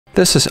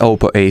This is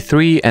OPPO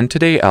A3 and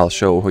today I'll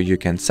show how you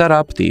can set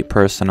up the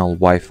personal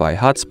Wi-Fi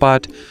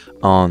hotspot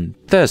on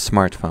this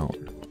smartphone.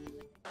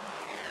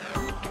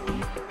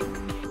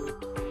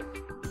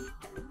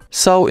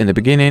 So in the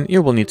beginning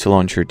you will need to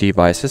launch your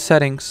device's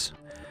settings.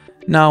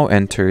 Now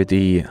enter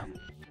the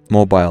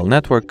mobile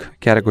network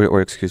category,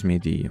 or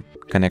the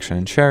connection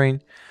and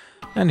sharing,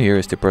 and here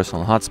is the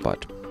personal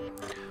hotspot.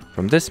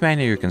 From this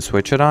menu you can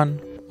switch it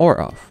on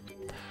or off.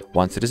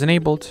 Once it is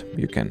enabled,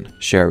 you can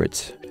share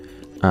its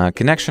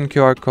connection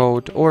QR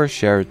code or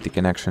share the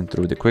connection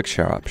through the quick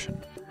share option.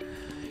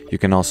 You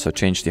can also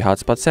change the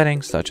hotspot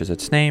settings such as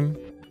its name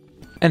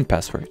and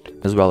password,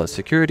 as well as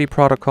security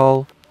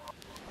protocol,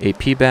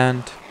 AP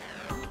band,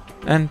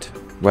 and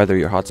whether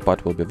your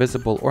hotspot will be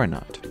visible or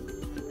not.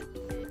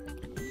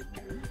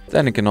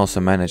 Then you can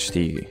also manage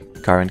the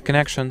current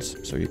connections,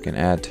 so you can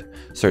add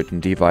certain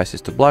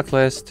devices to block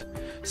list,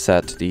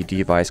 set the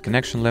device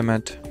connection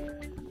limit,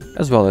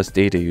 as well as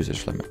data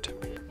usage limit.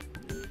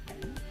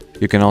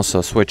 You can also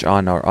switch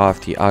on or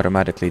off the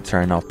automatically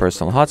turn off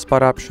personal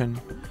hotspot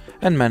option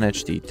and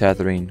manage the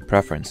tethering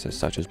preferences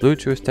such as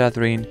Bluetooth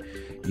tethering,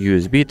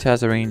 USB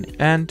tethering,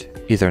 and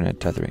Ethernet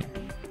tethering.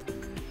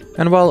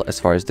 And well, as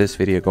far as this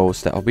video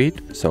goes, that'll be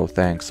it. So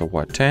thanks for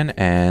watching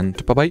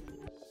and bye bye.